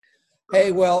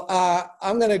Hey, well,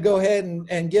 I'm going to go ahead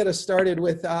and get us started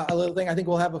with a little thing. I think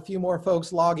we'll have a few more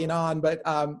folks logging on, but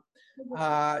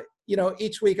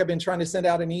each week I've been trying to send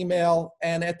out an email,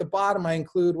 and at the bottom I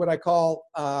include what I call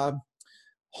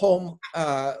home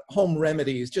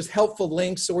remedies, just helpful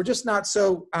links. So we're just not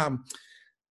so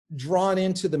drawn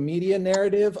into the media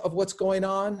narrative of what's going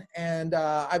on. And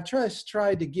I've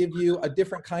tried to give you a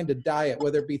different kind of diet,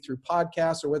 whether it be through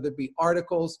podcasts or whether it be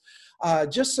articles,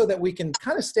 just so that we can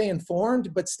kind of stay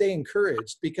informed, but stay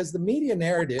encouraged, because the media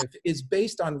narrative is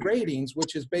based on ratings,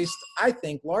 which is based, I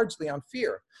think, largely on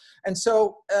fear. And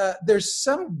so there's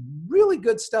some really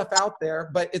good stuff out there,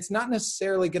 but it's not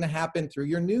necessarily going to happen through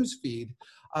your news feed.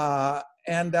 I've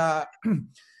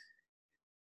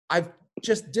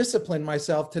just disciplined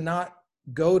myself to not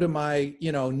go to my,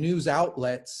 news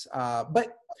outlets.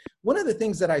 But one of the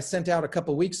things that I sent out a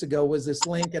couple of weeks ago was this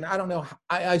link, and I don't know,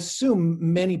 I assume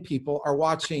many people are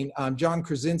watching John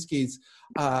Krasinski's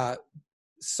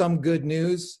Some Good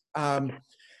News.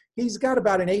 He's got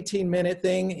about an 18-minute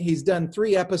thing. He's done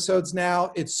 3 episodes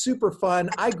now. It's super fun.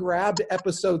 I grabbed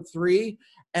episode 3,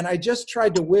 and I just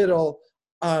tried to whittle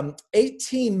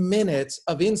 18 minutes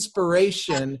of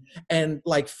inspiration and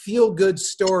like feel-good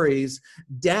stories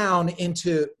down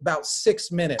into about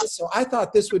 6 minutes. So I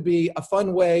thought this would be a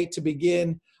fun way to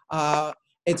begin.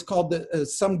 It's called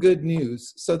Some Good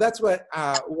News. So that's what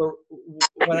I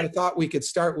thought we could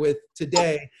start with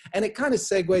today. And it kind of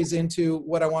segues into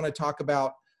what I want to talk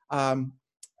about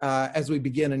as we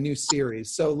begin a new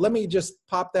series. So let me just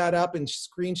pop that up and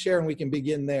screen share, and we can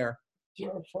begin there.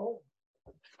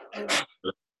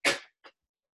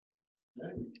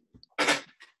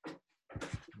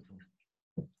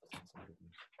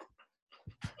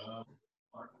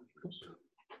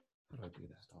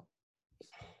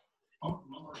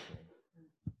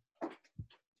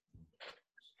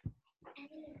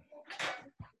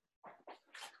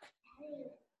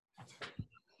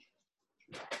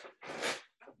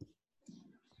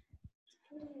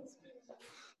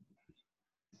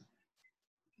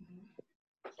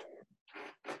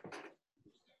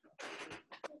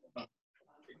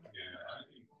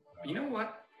 You know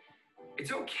what?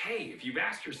 It's okay if you've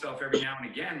asked yourself every now and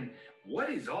again, what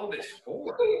is all this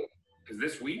for? Because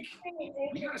this week,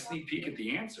 we got a sneak peek at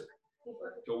the answer.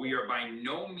 Though we are by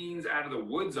no means out of the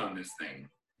woods on this thing,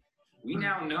 we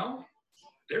now know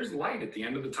there's light at the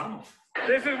end of the tunnel.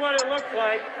 This is what it looks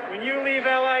like when you leave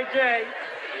LIJ.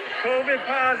 COVID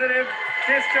positive,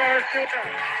 discharged to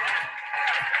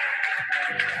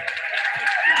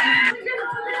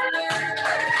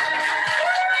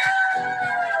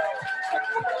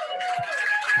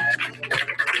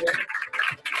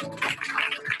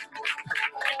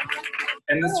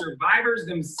And the survivors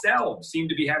themselves seem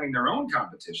to be having their own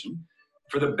competition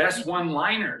for the best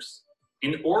one-liners.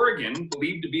 In Oregon,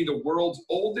 believed to be the world's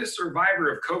oldest survivor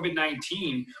of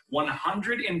COVID-19,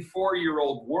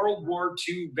 104-year-old World War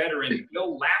II veteran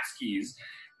Bill Lapskis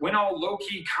went all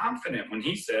low-key confident when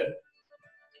he said,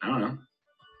 I don't know,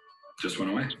 just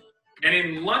went away. And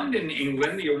in London,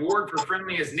 England, the award for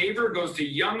friendliest neighbor goes to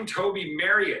young Toby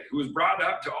Marriott, who was brought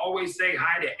up to always say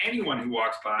hi to anyone who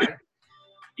walks by,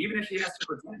 even if he has to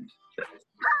pretend. Hi!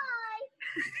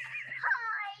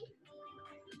 Hi!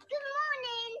 Good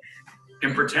morning!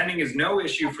 And pretending is no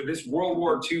issue for this World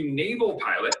War II naval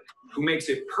pilot who makes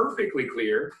it perfectly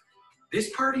clear, this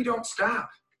party don't stop.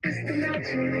 In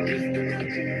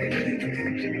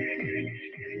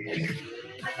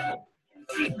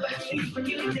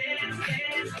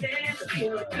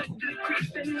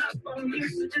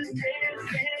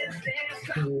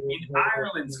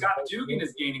Ireland, Scott Dugan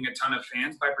is gaining a ton of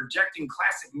fans by projecting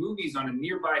classic movies on a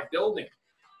nearby building.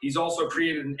 He's also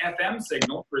created an FM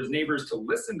signal for his neighbors to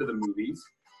listen to the movies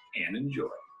and enjoy.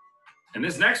 And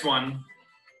this next one,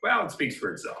 well, it speaks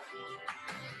for itself.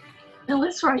 No,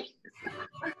 that's right.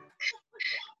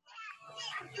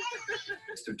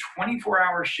 After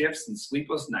 24-hour shifts and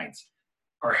sleepless nights,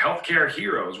 our healthcare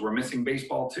heroes were missing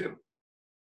baseball too.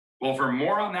 Well, for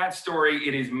more on that story,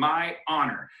 it is my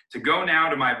honor to go now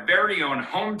to my very own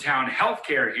hometown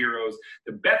healthcare heroes,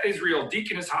 the Beth Israel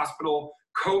Deaconess Hospital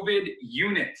COVID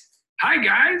unit. Hi,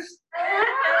 guys.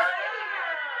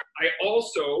 I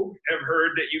also have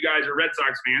heard that you guys are Red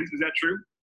Sox fans. Is that true?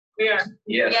 Yeah.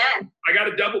 Yes. Yeah. I got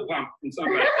a double pump from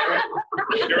somebody.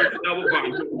 There's a double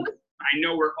pump. I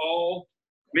know we're all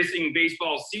missing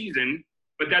baseball season,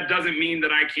 but that doesn't mean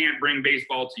that I can't bring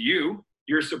baseball to you.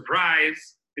 Your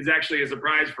surprise is actually a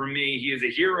surprise for me. He is a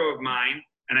hero of mine,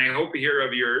 and I hope a hero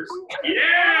of yours. Yeah!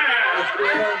 Let's go,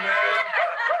 man.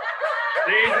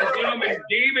 Ladies and gentlemen,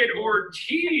 David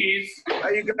Ortiz. How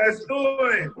you guys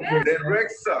doing? The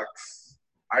Red Sox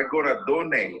are gonna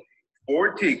donate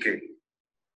or ticket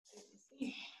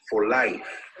for life.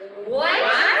 What?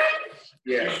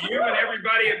 Yes. You and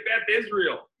everybody at Beth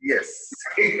Israel. Yes.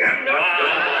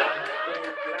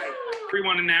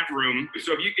 Everyone in that room.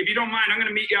 So if you don't mind, I'm going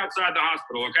to meet you outside the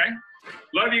hospital, okay?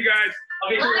 Love you guys.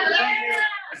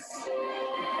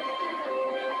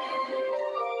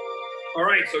 All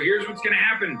right, so here's what's going to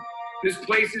happen. This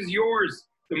place is yours.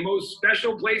 The most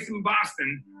special place in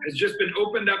Boston has just been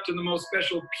opened up to the most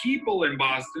special people in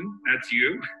Boston. That's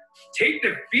you. Take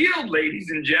the field, ladies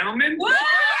and gentlemen. Woo!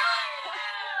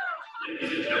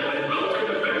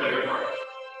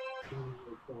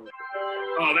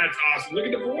 Oh, that's awesome. Look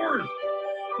at the board.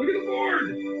 Look at the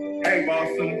board. Hey,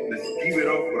 Boston, let's give it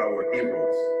up for our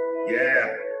heroes.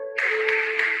 Yeah.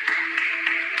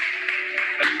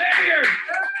 The mayor.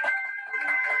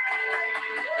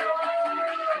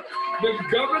 The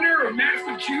governor of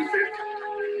Massachusetts.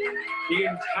 The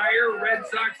entire Red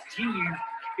Sox team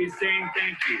is saying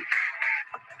thank you.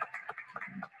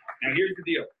 Now, here's the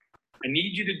deal. I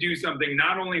need you to do something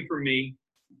not only for me,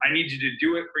 I need you to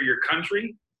do it for your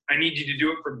country. I need you to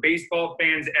do it for baseball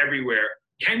fans everywhere.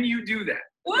 Can you do that?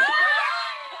 Woo!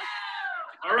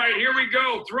 All right, here we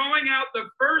go. Throwing out the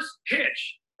first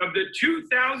pitch of the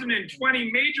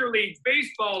 2020 Major League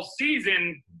Baseball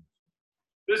season,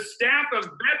 the staff of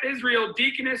Beth Israel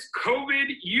Deaconess COVID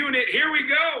Unit. Here we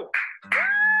go.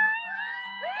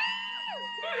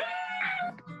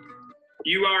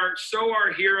 You are so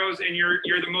our heroes, and you're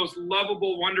the most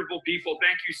lovable, wonderful people.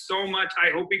 Thank you so much.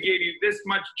 I hope we gave you this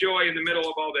much joy in the middle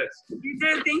of all this. You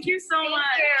did. Thank you so much.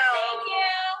 Thank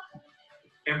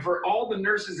you. And for all the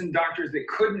nurses and doctors that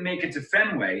couldn't make it to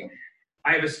Fenway,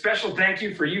 I have a special thank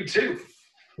you for you too.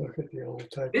 Look at the old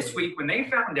type. This week, when they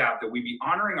found out that we'd be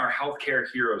honoring our healthcare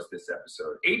heroes this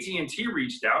episode, AT&T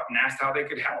reached out and asked how they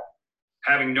could help.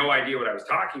 Having no idea what I was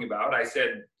talking about, I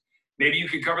said, maybe you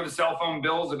could cover the cell phone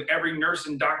bills of every nurse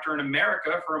and doctor in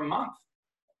America for a month.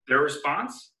 Their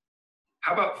response?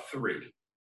 How about 3?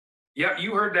 Yeah,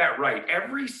 you heard that right.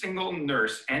 Every single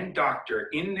nurse and doctor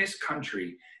in this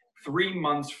country, 3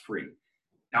 months free.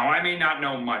 Now, I may not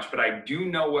know much, but I do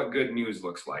know what good news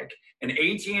looks like. And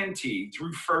AT&T,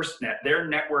 through FirstNet, their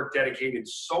network dedicated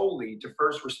solely to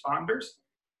first responders,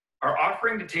 are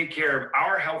offering to take care of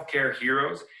our healthcare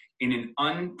heroes in an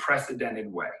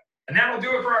unprecedented way. And that'll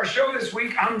do it for our show this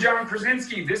week. I'm John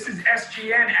Krasinski. This is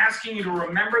SGN asking you to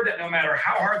remember that no matter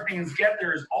how hard things get,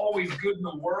 there is always good in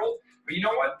the world. But you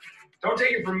know what? Don't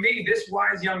take it from me. This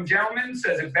wise young gentleman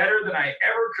says it better than I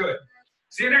ever could.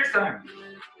 See you next time.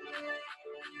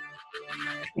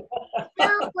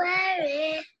 Don't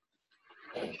worry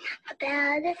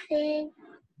about a thing,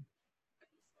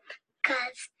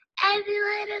 'cause every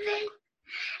one of it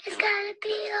is gonna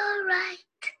be alright.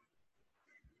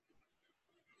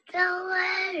 Don't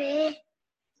worry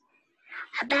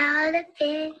about a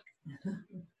thing,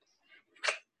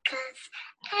 'cause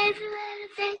every one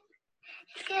of it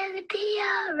is gonna be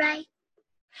alright.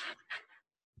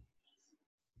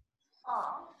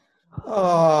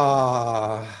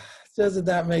 Oh, doesn't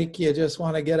that make you just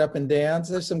want to get up and dance?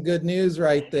 There's some good news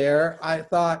right there. I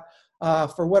thought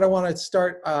for what I want to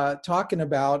start talking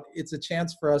about, it's a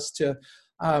chance for us to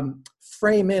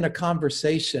frame in a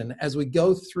conversation as we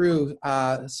go through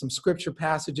some scripture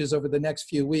passages over the next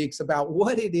few weeks about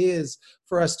what it is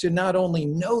for us to not only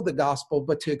know the gospel,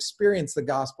 but to experience the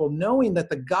gospel, knowing that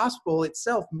the gospel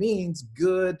itself means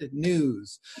good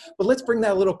news. But let's bring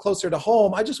that a little closer to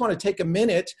home. I just want to take a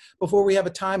minute before we have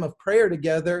a time of prayer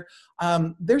together.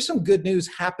 There's some good news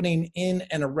happening in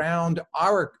and around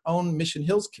our own Mission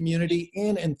Hills community,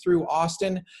 in and through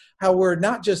Austin, how we're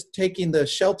not just taking the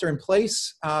shelter in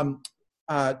place to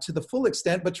the full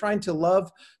extent, but trying to love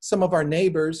some of our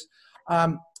neighbors.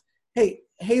 Hey,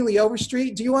 Haley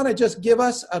Overstreet, do you want to just give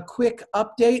us a quick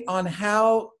update on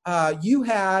how you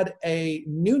had a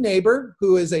new neighbor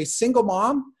who is a single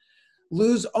mom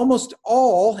lose almost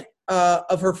all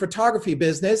of her photography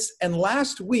business, and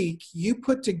last week you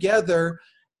put together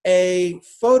a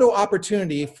photo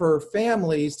opportunity for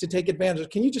families to take advantage of?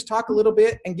 Can you just talk a little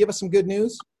bit and give us some good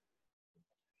news?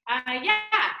 Yeah.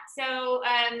 So,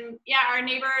 our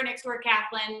neighbor next door,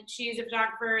 Kathleen, she's a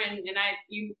photographer, and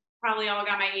you probably all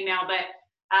got my email, but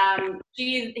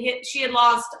she had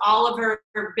lost all of her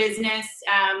business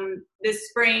this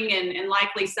spring and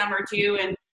likely summer too,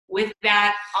 and with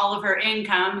that, all of her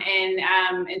income,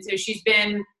 and so she's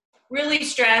been really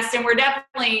stressed, and we're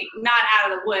definitely not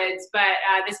out of the woods. But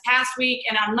this past week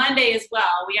and on Monday as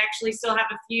well, we actually still have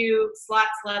a few slots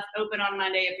left open on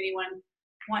Monday if anyone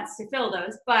wants to fill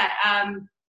those.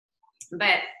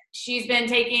 But she's been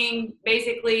taking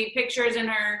basically pictures in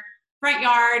her front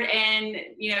yard and,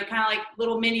 kind of like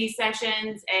little mini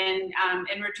sessions. And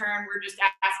in return, we're just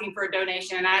asking for a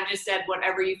donation. And I just said,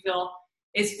 whatever you feel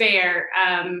is fair.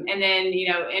 And then,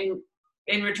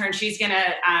 in return, she's going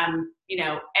to,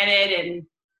 edit and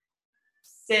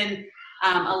send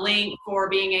a link for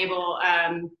being able,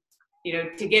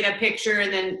 to get a picture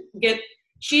and then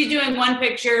she's doing one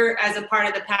picture as a part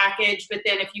of the package. But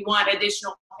then if you want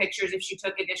additional pictures, if she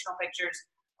took additional pictures,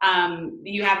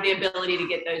 you have the ability to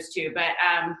get those too. But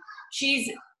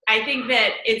I think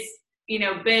that it's,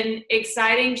 been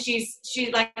exciting. She's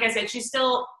like I said, she's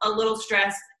still a little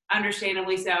stressed,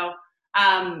 understandably so.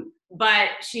 But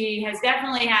she has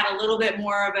definitely had a little bit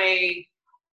more of a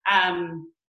kind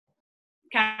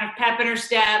of pep in her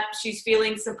step. She's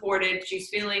feeling supported. She's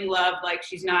feeling loved, like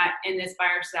she's not in this by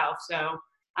herself. So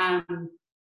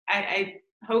I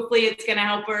hopefully it's going to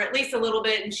help her at least a little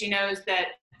bit. And she knows that,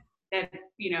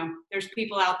 there's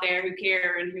people out there who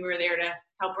care and who are there to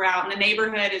help her out. And the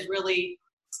neighborhood has really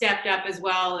stepped up as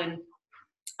well. And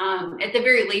at the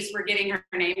very least, we're getting her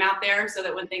name out there so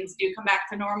that when things do come back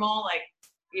to normal,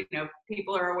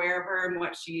 people are aware of her and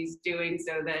what she's doing,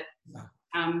 so that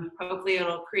hopefully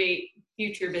it'll create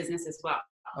future business as well.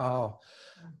 Oh,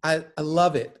 I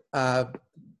love it. I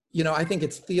think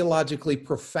it's theologically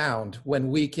profound when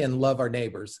we can love our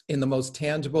neighbors in the most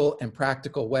tangible and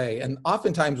practical way. And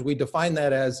oftentimes we define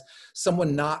that as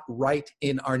someone not right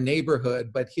in our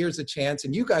neighborhood, but here's a chance.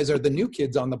 And you guys are the new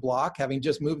kids on the block, having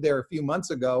just moved there a few months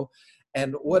ago.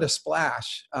 And what a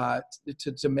splash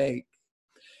to make.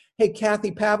 Hey,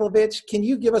 Kathy Pavlovich, can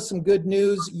you give us some good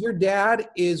news? Your dad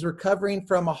is recovering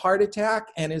from a heart attack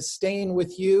and is staying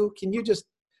with you. Can you just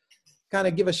kind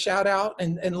of give a shout out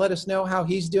and let us know how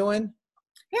he's doing?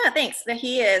 Yeah, thanks.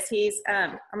 He is. He's,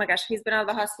 oh my gosh, he's been out of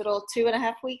the hospital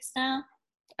 2.5 weeks now.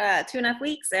 2.5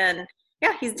 weeks. And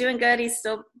yeah, he's doing good. He's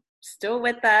still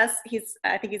with us.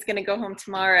 I think he's going to go home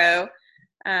tomorrow.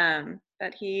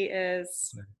 But he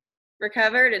is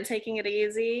recovered and taking it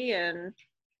easy. And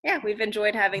yeah, we've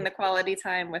enjoyed having the quality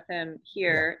time with him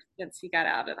here since he got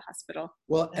out of the hospital.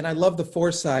 Well, and I love the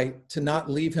foresight to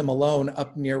not leave him alone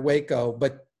up near Waco,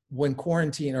 but when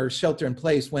quarantine or shelter in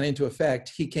place went into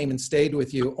effect, he came and stayed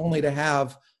with you only to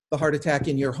have the heart attack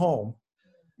in your home.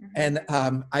 Mm-hmm.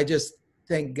 And I just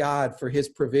thank God for his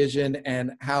provision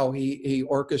and how he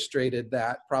orchestrated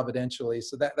that providentially.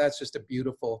 So that's just a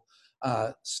beautiful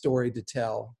story to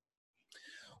tell.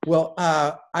 Well,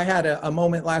 I had a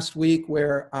moment last week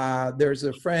where there's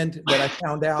a friend that I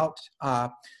found out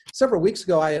several weeks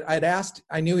ago.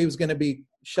 I knew he was going to be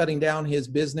shutting down his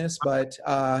business, but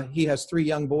he has 3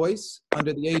 young boys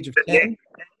under the age of 10.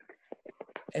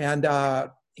 And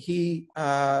he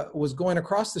was going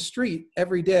across the street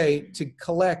every day to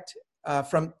collect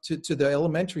to the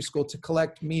elementary school to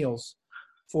collect meals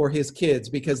for his kids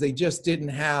because they just didn't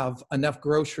have enough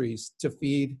groceries to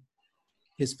feed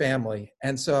his family.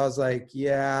 And so I was like,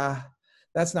 yeah,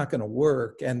 that's not going to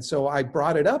work. And so I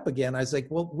brought it up again. I was like,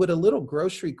 well, would a little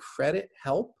grocery credit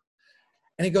help?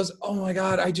 And he goes, oh my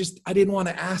God, I didn't want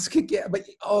to ask again, but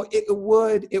it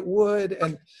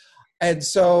would. And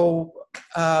so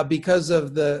because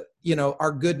of the,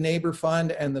 our Good Neighbor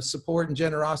Fund and the support and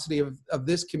generosity of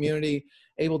this community,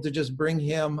 able to just bring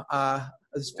him,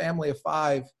 his family of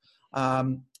 5,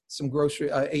 some grocery,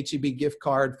 HEB gift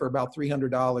card for about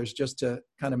 $300 just to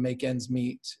kind of make ends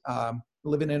meet.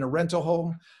 Living in a rental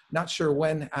home, not sure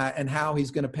when and how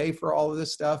he's going to pay for all of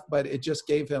this stuff, but it just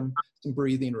gave him some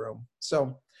breathing room.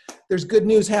 So there's good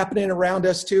news happening around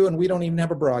us too, and we don't even have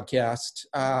a broadcast.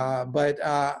 But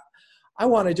I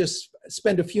want to just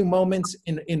spend a few moments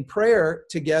in prayer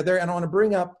together, and I want to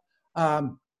bring up,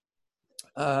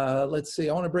 let's see,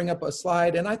 I want to bring up a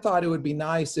slide, and I thought it would be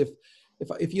nice if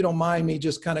you don't mind me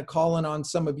just kind of calling on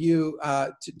some of you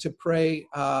to pray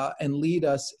and lead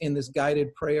us in this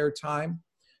guided prayer time.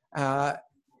 I'm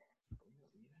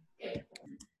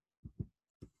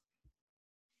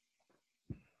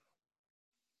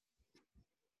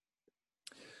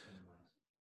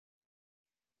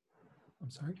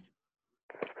sorry.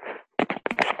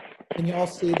 Can you all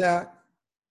see that?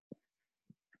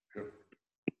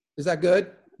 Is that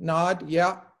good? Nod?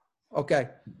 Yeah? Okay.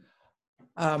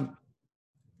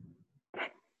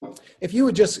 If you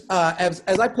would just, as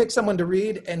I pick someone to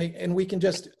read, and we can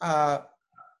just, why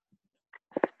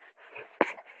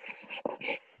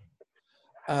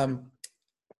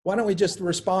don't we just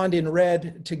respond in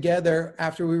red together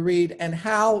after we read? And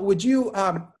Hal, would you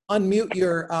unmute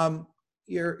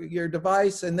your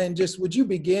device, and then just would you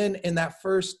begin in that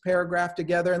first paragraph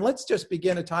together? And let's just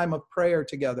begin a time of prayer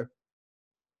together.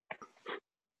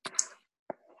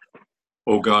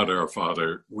 O God, our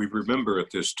Father, we remember at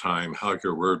this time how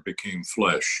your word became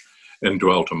flesh and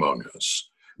dwelt among us.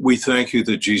 We thank you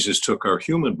that Jesus took our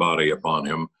human body upon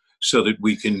him so that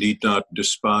we need not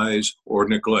despise or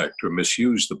neglect or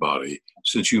misuse the body,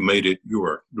 since you made it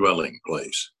your dwelling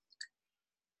place.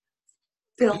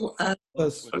 Fill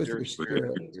us with your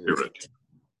Spirit.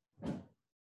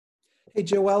 Hey,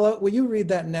 Joella, will you read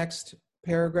that next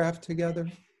paragraph together?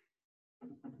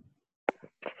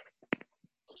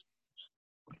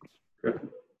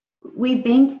 We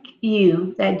thank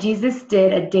you that Jesus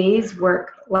did a day's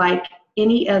work like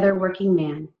any other working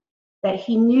man, that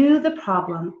he knew the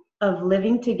problem of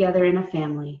living together in a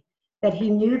family, that he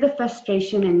knew the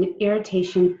frustration and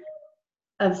irritation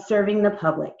of serving the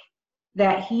public,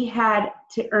 that he had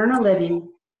to earn a living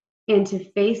and to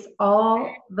face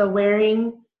all the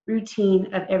wearing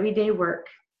routine of everyday work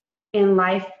and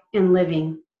life and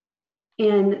living,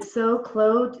 and so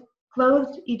clothed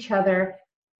each other,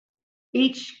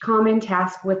 each common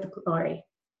task with glory.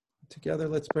 Together,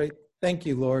 let's pray. Thank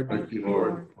you, Lord. Thank you,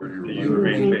 Lord, for your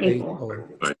remain faithful.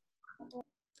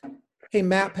 Hey,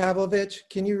 Matt Pavlovich,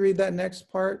 can you read that next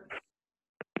part?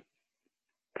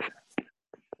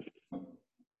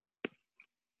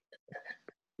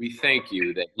 We thank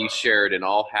you that he shared in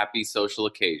all happy social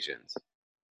occasions,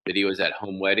 that he was at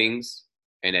home weddings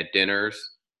and at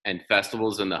dinners and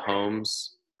festivals in the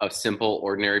homes of simple,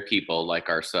 ordinary people like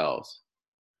ourselves.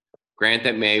 Grant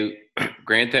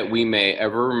that we may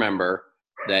ever remember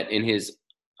that in his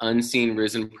unseen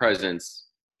risen presence,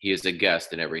 he is a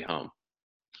guest in every home.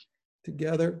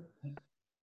 Together.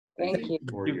 Thank you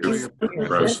for your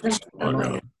presence, Lord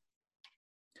God.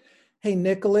 Hey,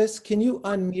 Nicholas, can you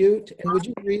unmute and would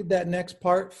you read that next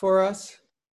part for us?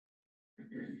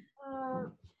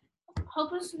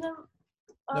 Help us them.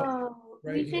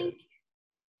 Right here.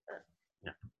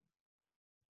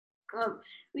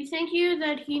 We thank you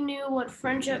that he knew what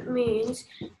friendship means,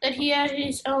 that he had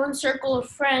his own circle of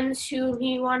friends who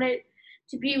he wanted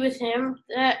to be with him,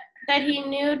 that he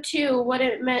knew too what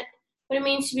it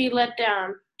means to be let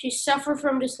down, to suffer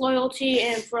from disloyalty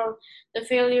and from the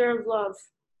failure of love.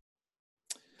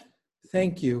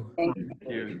 Thank you. Thank you.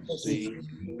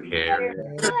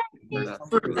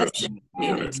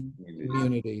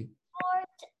 Community.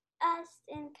 Us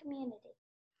in community.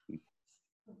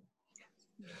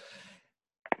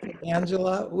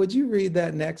 Angela, would you read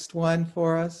that next one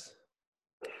for us?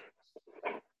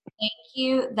 Thank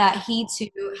you that he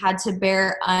too had to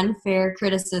bear unfair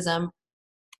criticism,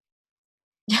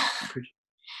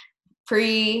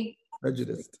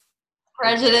 prejudiced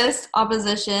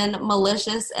opposition,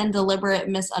 malicious and deliberate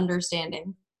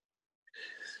misunderstanding.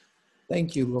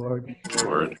 Thank you, Lord.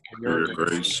 Lord, for your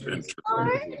grace and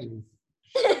truth.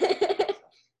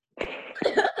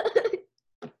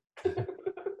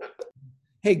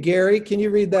 Hey, Gary, can you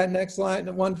read that next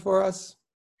one for us?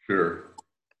 Sure.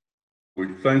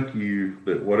 We thank you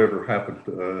that whatever happened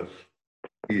to us,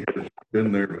 he has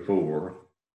been there before,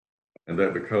 and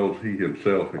that because he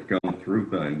himself has gone through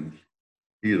things,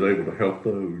 he is able to help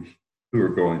those who are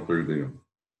going through them.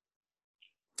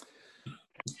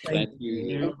 Thank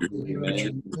you.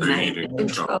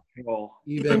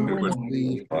 Even when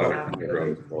we are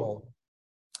in control.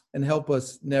 And help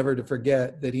us never to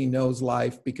forget that he knows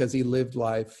life because he lived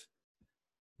life.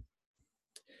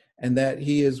 And that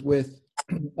he is with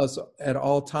us at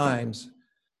all times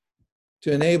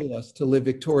to enable us to live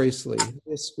victoriously.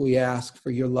 This we ask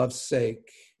for your love's sake.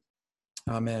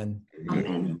 Amen.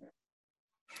 Amen.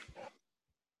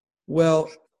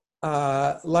 Well,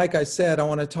 like I said, I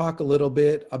want to talk a little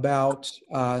bit about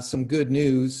some good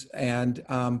news. And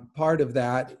part of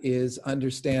that is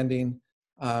understanding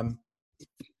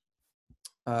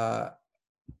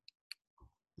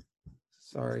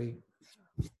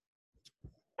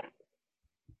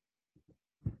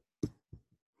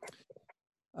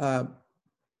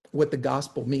what the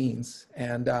gospel means.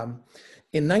 And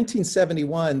in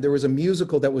 1971, there was a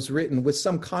musical that was written with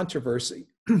some controversy.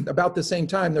 About the same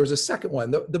time, there was a second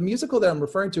one. The musical that I'm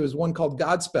referring to is one called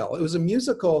Godspell. It was a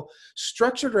musical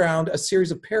structured around a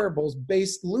series of parables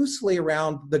based loosely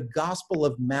around the Gospel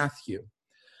of Matthew.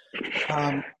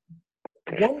 One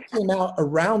came out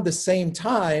around the same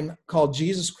time called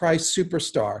Jesus Christ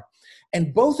Superstar,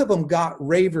 and both of them got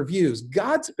rave reviews.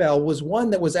 Godspell was one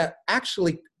that was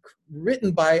actually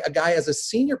written by a guy as a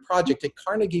senior project at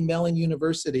Carnegie Mellon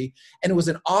University, and it was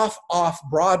an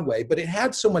off-Broadway, but it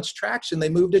had so much traction they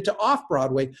moved it to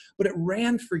off-Broadway, but it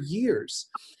ran for years.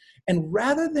 And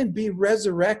rather than be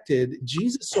resurrected,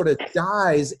 Jesus sort of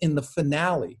dies in the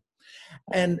finale.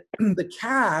 And the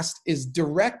cast is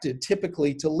directed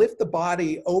typically to lift the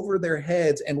body over their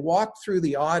heads and walk through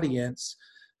the audience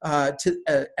at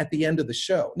the end of the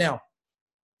show. Now,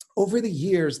 over the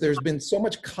years, there's been so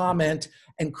much comment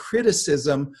and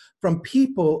criticism from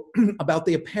people about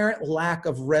the apparent lack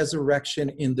of resurrection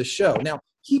in the show. Now,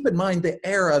 keep in mind the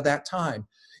era of that time.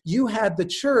 You had the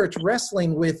church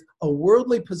wrestling with a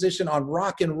worldly position on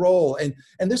rock and roll, and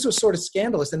this was sort of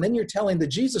scandalous. And then you're telling the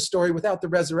Jesus story without the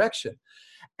resurrection.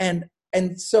 And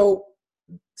so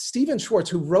Stephen Schwartz,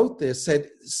 who wrote this, said,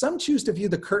 some choose to view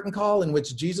the curtain call in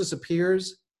which Jesus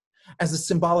appears as a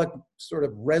symbolic sort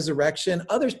of resurrection.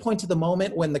 Others point to the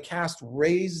moment when the cast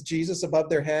raised Jesus above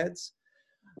their heads.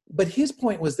 But his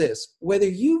point was this: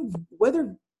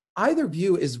 whether either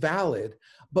view is valid,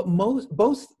 but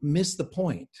both miss the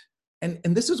point. And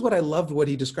this is what I loved what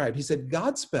he described. He said,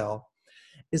 Godspell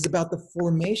is about the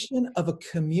formation of a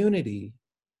community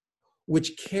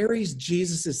which carries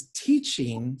Jesus's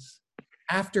teachings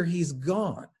after he's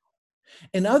gone.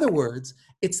 In other words,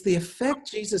 it's the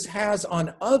effect Jesus has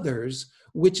on others,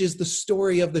 which is the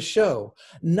story of the show,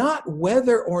 not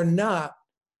whether or not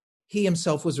he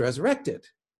himself was resurrected.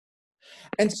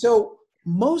 And so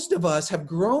most of us have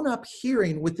grown up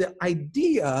hearing with the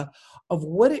idea of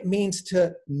what it means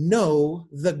to know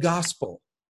the gospel.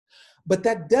 But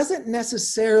that doesn't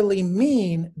necessarily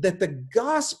mean that the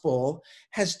gospel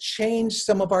has changed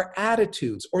some of our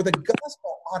attitudes, or the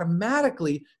gospel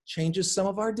automatically changes some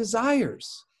of our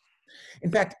desires. In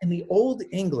fact, in the Old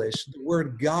English, the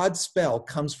word Godspell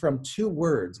comes from two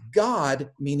words: God,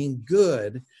 meaning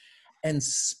good, and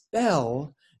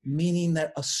spell, meaning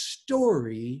that a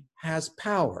story has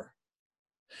power.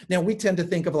 Now, we tend to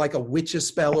think of like a witch's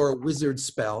spell or a wizard's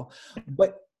spell,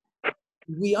 but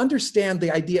we understand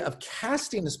the idea of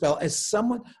casting a spell as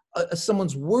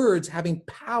someone's words having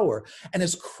power. And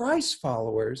as Christ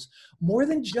followers, more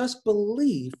than just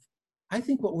belief, I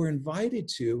think what we're invited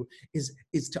to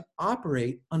is to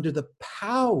operate under the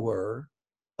power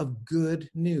of good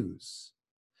news.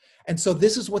 And so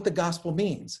this is what the gospel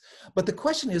means. But the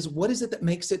question is, what is it that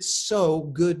makes it so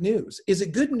good news? Is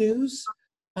it good news?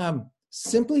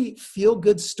 Simply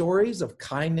feel-good stories of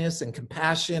kindness and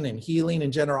compassion and healing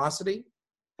and generosity?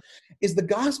 Is the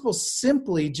gospel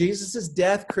simply Jesus'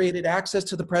 death created access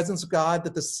to the presence of God,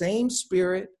 that the same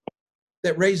Spirit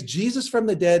that raised Jesus from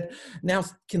the dead now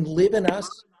can live in us?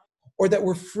 Or that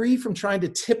we're free from trying to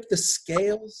tip the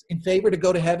scales in favor to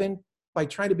go to heaven by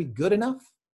trying to be good enough?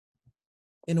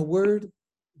 In a word,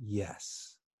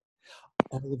 yes.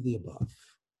 All of the above.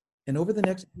 And over the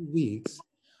next few weeks,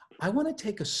 I want to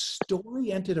take a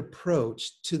story-oriented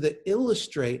approach to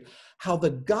illustrate how the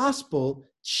gospel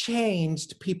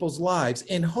changed people's lives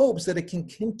in hopes that it can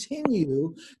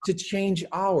continue to change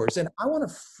ours. And I want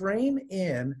to frame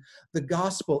in the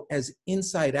gospel as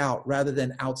inside out rather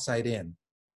than outside in.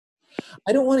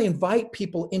 I don't want to invite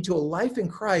people into a life in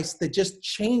Christ that just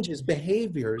changes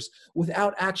behaviors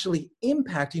without actually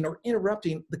impacting or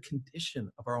interrupting the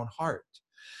condition of our own heart.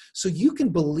 So you can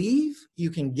believe, you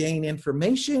can gain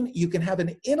information, you can have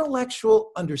an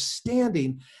intellectual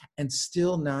understanding and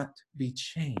still not be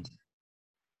changed.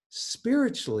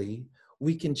 Spiritually,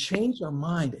 we can change our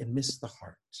mind and miss the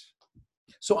heart.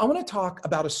 So I want to talk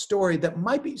about a story that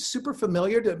might be super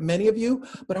familiar to many of you,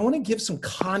 but I want to give some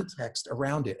context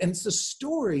around it. And it's the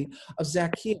story of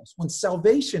Zacchaeus when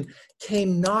salvation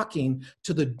came knocking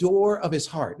to the door of his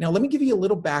heart. Now, let me give you a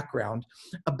little background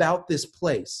about this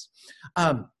place.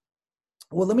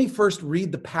 Well, let me first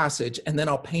read the passage, and then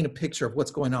I'll paint a picture of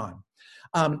what's going on.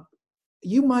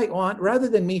 You might want, rather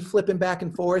than me flipping back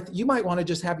and forth, you might want to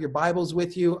just have your Bibles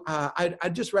with you.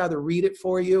 I'd just rather read it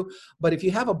for you. But if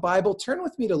you have a Bible, turn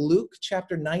with me to Luke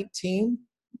chapter 19.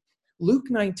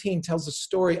 Luke 19 tells the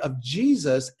story of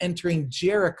Jesus entering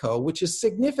Jericho, which is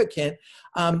significant.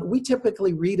 We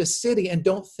typically read a city and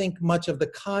don't think much of the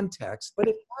context, but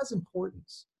it has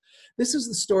importance. This is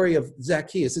the story of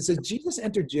Zacchaeus. It says, Jesus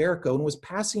entered Jericho and was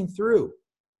passing through.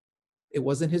 It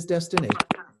wasn't his destination.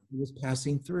 He was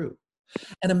passing through.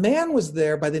 And a man was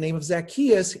there by the name of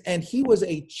Zacchaeus, and he was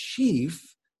a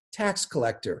chief tax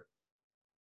collector.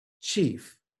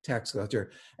 Chief tax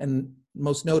collector, and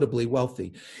most notably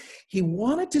wealthy. He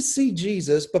wanted to see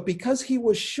Jesus, but because he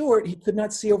was short, he could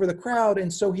not see over the crowd,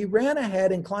 and so he ran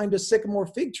ahead and climbed a sycamore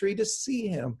fig tree to see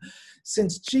him,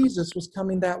 since Jesus was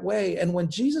coming that way. And when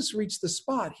Jesus reached the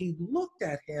spot, he looked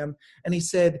at him and he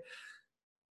said,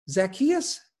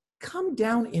 Zacchaeus, come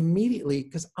down immediately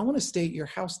because I want to stay at your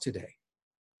house today.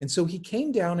 And so he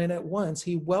came down, and at once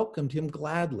he welcomed him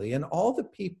gladly. And all the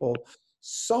people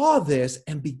saw this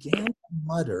and began to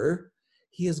mutter,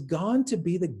 he has gone to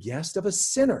be the guest of a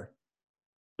sinner,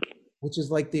 which is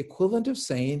like the equivalent of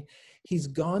saying he's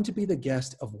gone to be the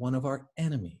guest of one of our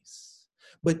enemies.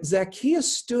 But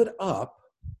Zacchaeus stood up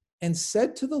and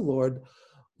said to the Lord,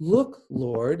 "Look,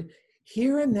 Lord,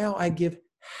 here and now I give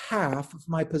half of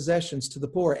my possessions to the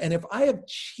poor. And if I have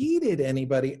cheated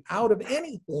anybody out of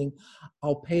anything,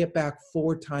 I'll pay it back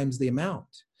 4 times the amount."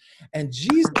 And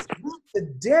Jesus,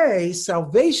 today,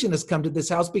 salvation has come to this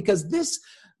house because this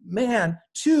man,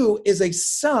 too, is a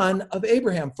son of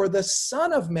Abraham. For the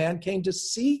Son of Man came to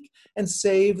seek and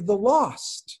save the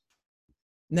lost.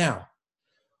 Now,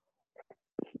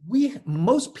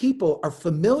 most people are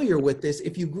familiar with this.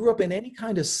 If you grew up in any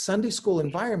kind of Sunday school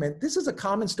environment, this is a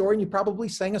common story, and you probably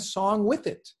sang a song with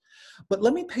it. But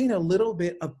let me paint a little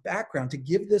bit of background to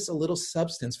give this a little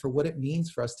substance for what it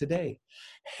means for us today.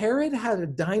 Herod had a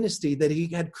dynasty that he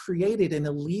had created an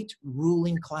elite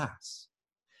ruling class.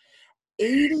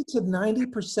 80 to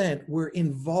 90% were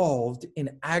involved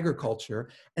in agriculture,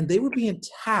 and they were being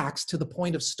taxed to the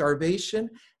point of starvation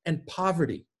and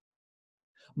poverty.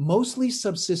 Mostly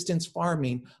subsistence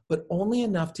farming, but only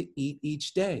enough to eat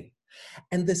each day.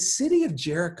 And the city of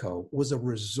Jericho was a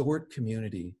resort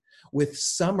community with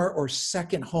summer or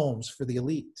second homes for the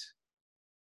elite.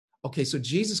 Okay, so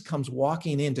Jesus comes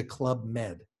walking into Club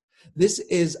Med. This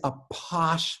is a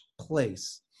posh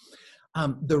place.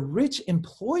 The rich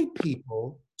employed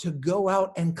people to go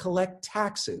out and collect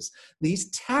taxes.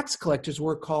 These tax collectors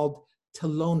were called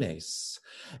telones.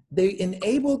 They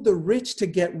enabled the rich to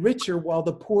get richer while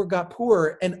the poor got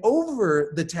poorer. And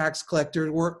over the tax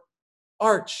collector were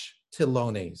arch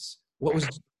telones.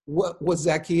 What was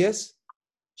Zacchaeus?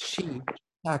 Chief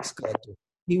tax collector.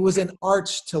 He was an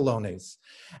arch telones.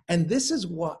 And this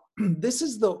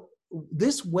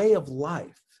way of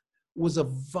life was a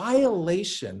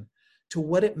violation to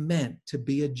what it meant to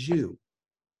be a Jew.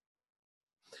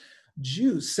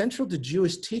 Central to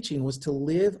Jewish teaching was to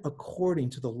live according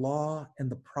to the law and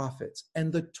the prophets.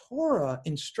 And the Torah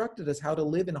instructed us how to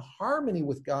live in harmony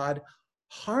with God,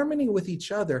 harmony with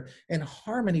each other, and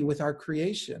harmony with our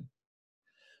creation.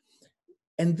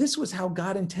 And this was how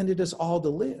God intended us all to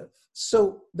live.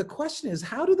 So the question is,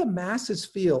 how do the masses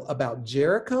feel about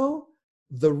Jericho,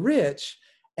 the rich,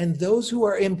 and those who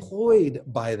are employed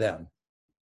by them?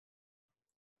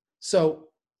 So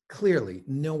clearly,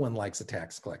 no one likes a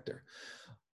tax collector.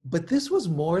 But this was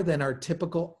more than our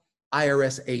typical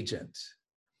IRS agent.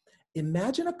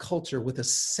 Imagine a culture with a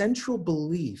central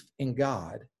belief in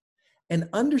God, an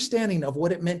understanding of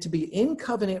what it meant to be in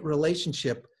covenant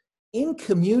relationship, in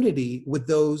community with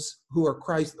those who are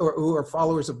Christ or who are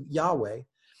followers of Yahweh,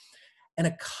 and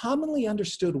a commonly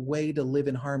understood way to live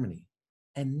in harmony.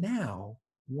 And now,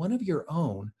 one of your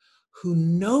own who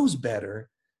knows better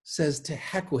says, to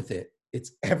heck with it.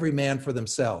 It's every man for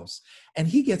themselves. And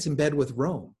he gets in bed with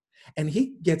Rome. And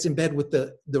he gets in bed with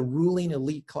the ruling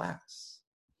elite class.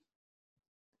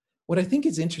 What I think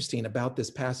is interesting about this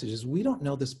passage is we don't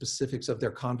know the specifics of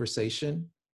their conversation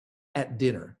at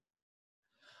dinner.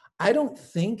 I don't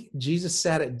think Jesus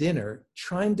sat at dinner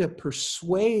trying to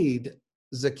persuade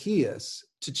Zacchaeus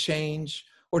to change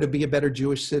or to be a better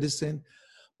Jewish citizen.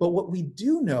 But what we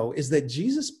do know is that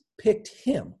Jesus picked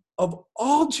him, of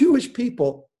all Jewish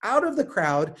people, out of the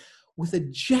crowd with a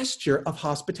gesture of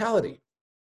hospitality.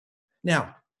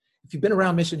 Now, if you've been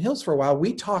around Mission Hills for a while,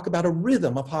 we talk about a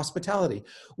rhythm of hospitality,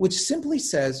 which simply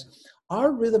says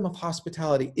our rhythm of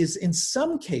hospitality is in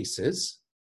some cases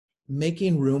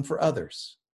making room for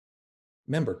others.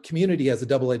 Remember, community has a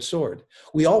double-edged sword.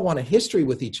 We all want a history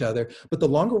with each other, but the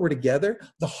longer we're together,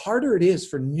 the harder it is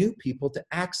for new people to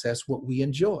access what we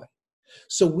enjoy.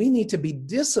 So we need to be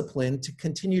disciplined to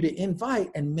continue to invite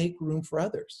and make room for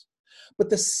others. But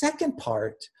the second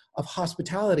part of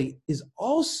hospitality is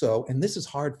also, and this is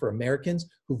hard for Americans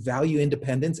who value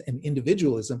independence and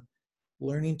individualism,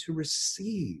 learning to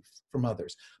receive from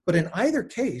others. But in either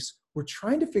case, we're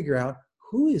trying to figure out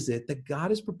who is it that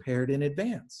God has prepared in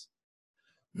advance.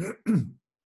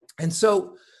 And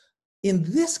so in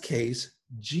this case,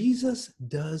 Jesus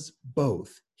does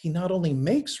both. He not only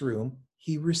makes room,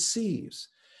 he receives.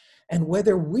 And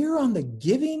whether we're on the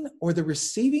giving or the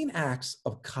receiving acts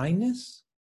of kindness,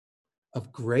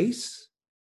 of grace,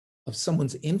 of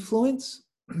someone's influence,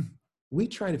 we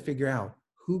try to figure out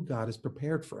who God has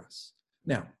prepared for us.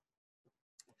 Now,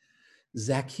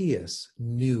 Zacchaeus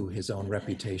knew his own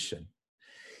reputation.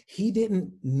 He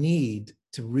didn't need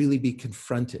to really be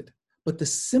confronted, but the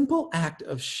simple act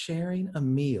of sharing a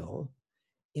meal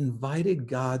invited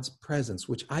God's presence,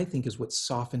 which I think is what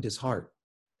softened his heart.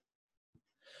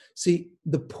 See,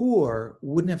 the poor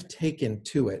wouldn't have taken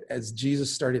to it as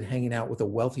Jesus started hanging out with a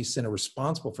wealthy sinner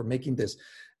responsible for making this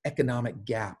economic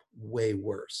gap way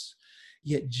worse.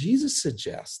 Yet Jesus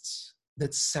suggests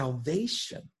that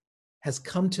salvation has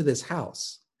come to this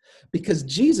house. because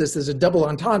Jesus is a double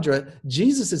entendre.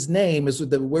 Jesus' name is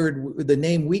the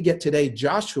name we get today,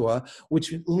 Joshua,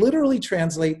 which literally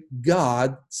translate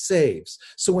God saves.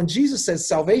 So when Jesus says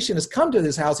salvation has come to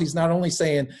this house, he's not only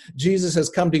saying Jesus has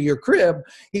come to your crib,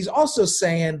 he's also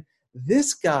saying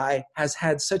this guy has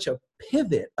had such a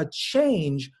pivot, a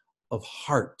change of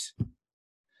heart.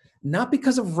 Not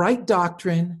because of right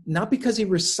doctrine, not because he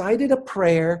recited a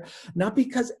prayer, not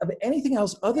because of anything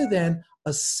else other than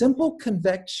a simple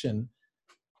conviction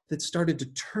that started to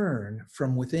turn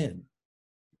from within.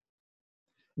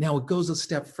 Now it goes a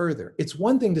step further. It's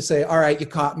one thing to say, all right, you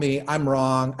caught me, I'm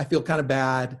wrong, I feel kind of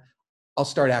bad, I'll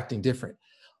start acting different.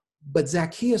 But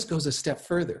Zacchaeus goes a step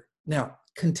further. Now,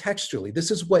 contextually,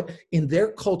 this is what in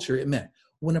their culture it meant.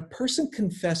 When a person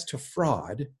confessed to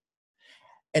fraud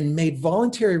and made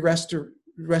voluntary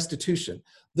restitution,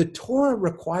 the Torah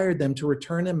required them to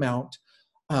return amount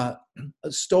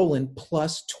stolen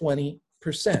plus 20%.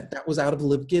 That was out of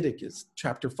Leviticus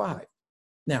chapter 5.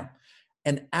 Now,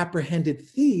 an apprehended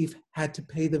thief had to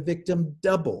pay the victim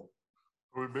double.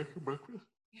 Are we making breakfast?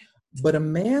 But a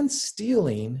man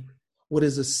stealing what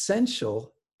is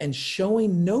essential and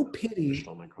showing no pity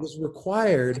was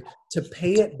required to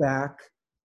pay it back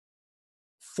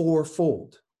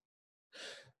fourfold.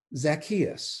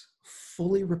 Zacchaeus,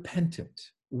 fully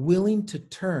repentant, willing to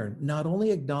turn, not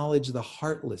only acknowledge the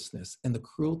heartlessness and the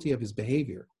cruelty of his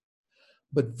behavior,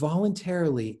 but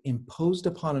voluntarily imposed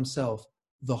upon himself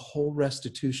the whole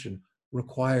restitution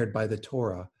required by the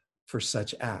Torah for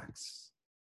such acts.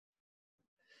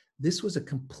 This was a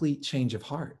complete change of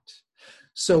heart.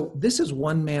 So this is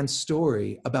one man's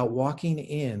story about walking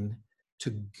in to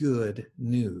good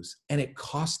news, and it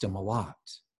cost him a lot.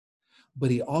 But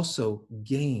he also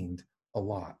gained a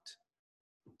lot.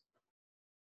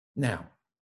 Now,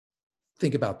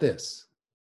 think about this.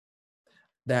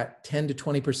 That 10 to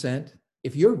 20%,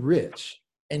 if you're rich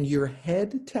and your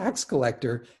head tax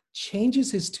collector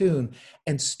changes his tune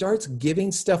and starts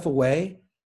giving stuff away,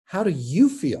 how do you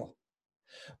feel?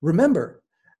 Remember,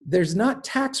 there's not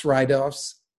tax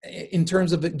write-offs in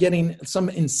terms of it getting some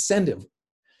incentive.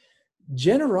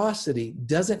 Generosity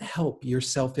doesn't help your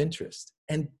self-interest.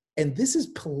 And this is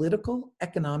political,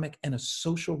 economic, and a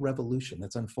social revolution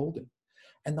that's unfolding.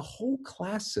 And the whole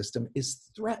class system is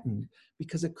threatened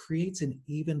because it creates an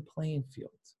even playing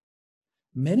field.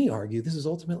 Many argue this is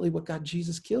ultimately what got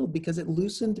Jesus killed because it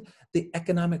loosened the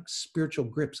economic, spiritual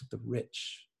grips of the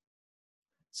rich.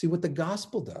 See, what the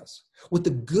gospel does, what the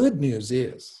good news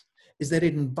is that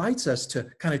it invites us to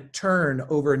kind of turn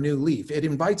over a new leaf. It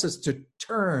invites us to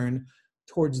turn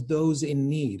towards those in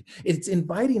need. It's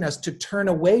inviting us to turn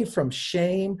away from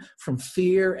shame, from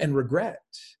fear, and regret.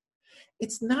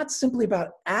 It's not simply about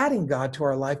adding God to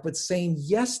our life, but saying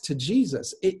yes to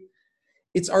Jesus.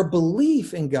 It's our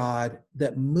belief in God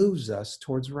that moves us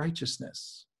towards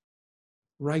righteousness.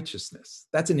 Righteousness.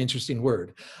 That's an interesting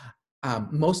word.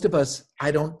 Most of us,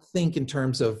 I don't think in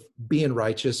terms of being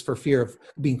righteous for fear of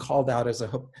being called out as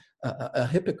a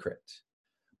hypocrite.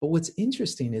 But what's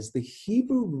interesting is the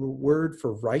Hebrew word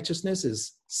for righteousness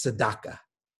is tzedakah,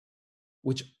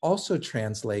 which also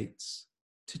translates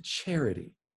to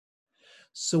charity.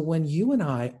 So when you and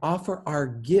I offer our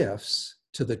gifts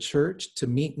to the church to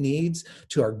meet needs,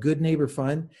 to our Good Neighbor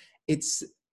Fund, it's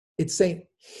saying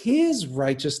his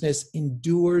righteousness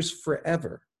endures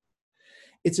forever.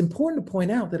 It's important to point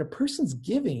out that a person's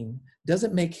giving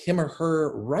doesn't make him or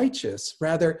her righteous.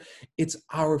 Rather, it's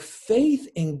our faith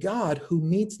in God who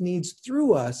meets needs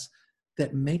through us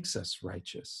that makes us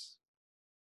righteous.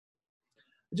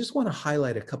 I just want to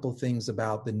highlight a couple things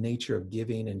about the nature of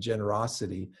giving and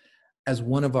generosity as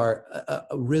one of our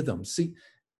rhythms. See,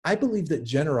 I believe that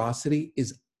generosity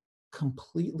is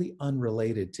completely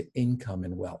unrelated to income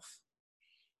and wealth.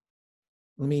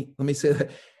 Let me say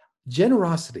that.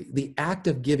 Generosity, the act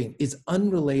of giving, is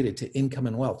unrelated to income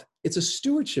and wealth. It's a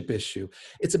stewardship issue.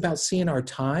 It's about seeing our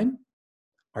time,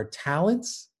 our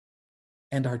talents,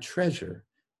 and our treasure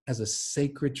as a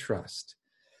sacred trust.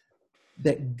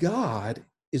 That God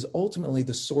is ultimately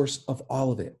the source of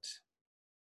all of it.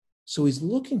 So he's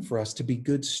looking for us to be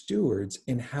good stewards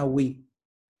in how we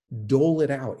dole it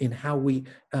out, in how we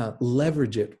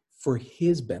leverage it for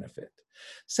his benefit.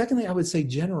 Secondly, I would say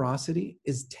generosity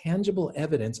is tangible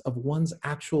evidence of one's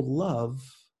actual love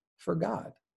for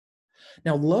God.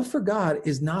 Now, love for God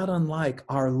is not unlike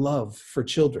our love for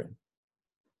children.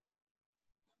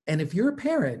 And if you're a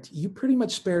parent, you pretty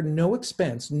much spared no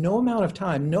expense, no amount of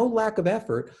time, no lack of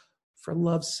effort for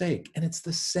love's sake. And it's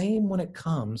the same when it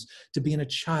comes to being a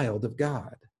child of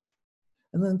God.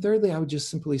 And then thirdly, I would just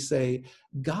simply say,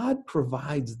 God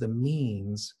provides the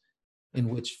means in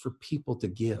which for people to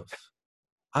give.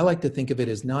 I like to think of it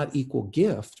as not equal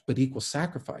gift, but equal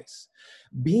sacrifice.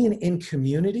 Being in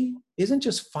community isn't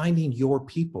just finding your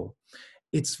people.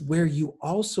 It's where you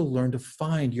also learn to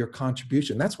find your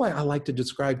contribution. That's why I like to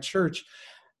describe church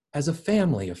as a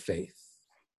family of faith.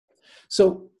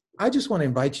 So I just want to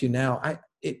invite you now.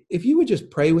 If you would just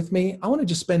pray with me, I want to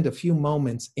just spend a few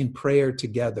moments in prayer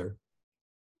together.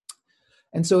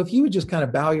 And so if you would just kind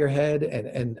of bow your head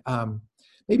and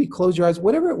maybe close your eyes,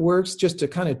 whatever it works, just to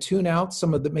kind of tune out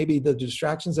some of maybe the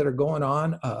distractions that are going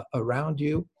on around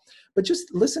you. But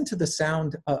just listen to the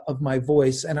sound of my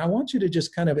voice. And I want you to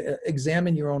just kind of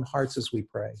examine your own hearts as we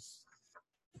pray.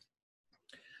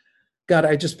 God,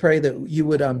 I just pray that you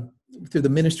would, through the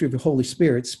ministry of the Holy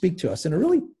Spirit, speak to us in a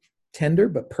really tender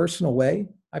but personal way.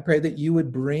 I pray that you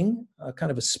would bring a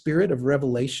kind of a spirit of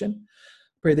revelation.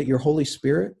 Pray that your Holy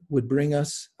Spirit would bring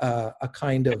us a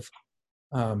kind of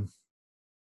a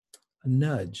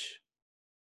nudge.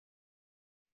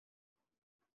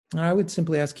 And I would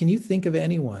simply ask, can you think of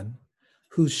anyone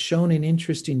who's shown an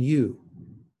interest in you?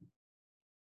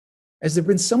 Has there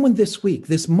been someone this week,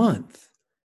 this month,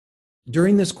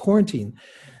 during this quarantine,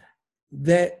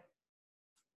 that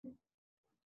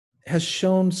has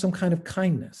shown some kind of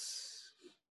kindness,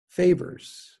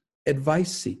 favors,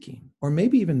 advice seeking, or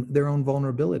maybe even their own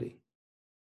vulnerability?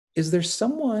 Is there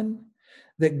someone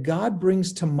that God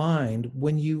brings to mind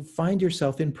when you find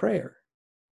yourself in prayer?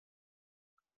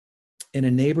 In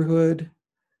a neighborhood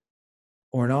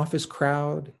or an office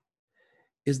crowd?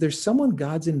 Is there someone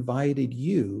God's invited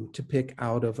you to pick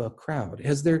out of a crowd?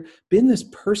 Has there been this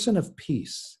person of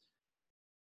peace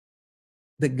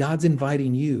that God's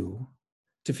inviting you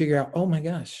to figure out, oh my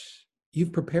gosh,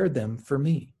 you've prepared them for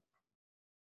me?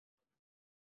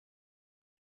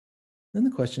 Then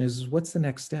the question is, what's the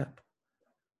next step?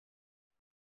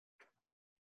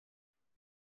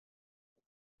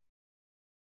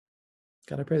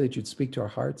 God, I pray that you'd speak to our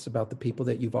hearts about the people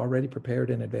that you've already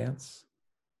prepared in advance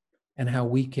and how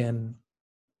we can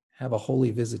have a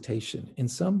holy visitation in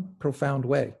some profound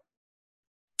way,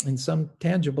 in some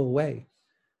tangible way.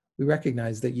 We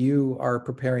recognize that you are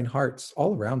preparing hearts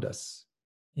all around us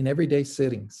in everyday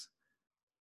sittings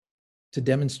to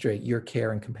demonstrate your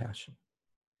care and compassion.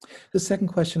 The second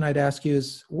question I'd ask you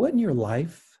is, what in your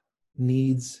life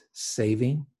needs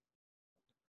saving?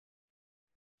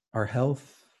 Our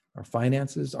health, our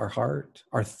finances, our heart,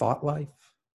 our thought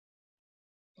life,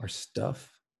 our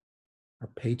stuff, our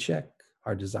paycheck,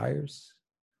 our desires,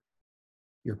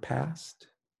 your past,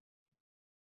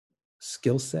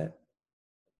 skill set,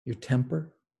 your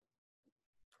temper,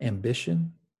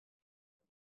 ambition.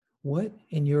 What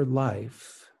in your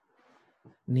life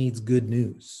needs good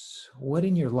news? What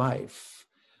in your life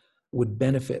would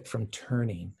benefit from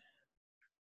turning?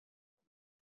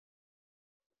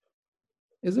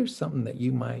 Is there something that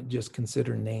you might just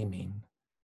consider naming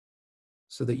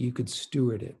so that you could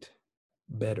steward it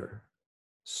better,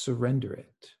 surrender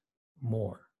it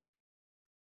more?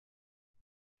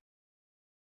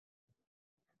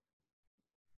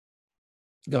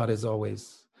 God, as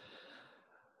always,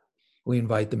 we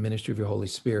invite the ministry of your Holy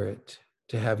Spirit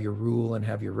to have your rule and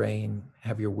have your reign,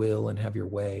 have your will and have your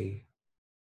way.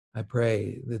 I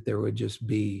pray that there would just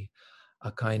be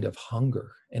a kind of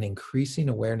hunger, an increasing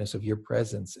awareness of your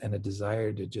presence and a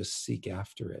desire to just seek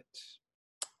after it.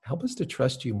 Help us to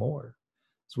trust you more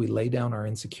as we lay down our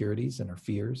insecurities and our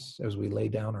fears, as we lay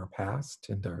down our past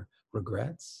and our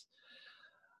regrets.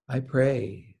 I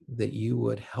pray that you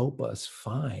would help us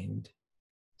find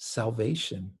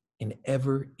salvation in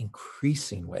ever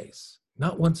increasing ways,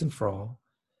 not once and for all,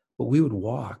 but we would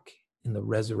walk in the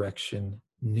resurrection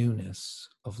newness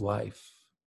of life.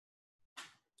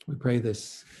 We pray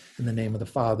this in the name of the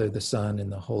Father, the Son,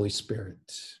 and the Holy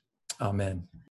Spirit. Amen.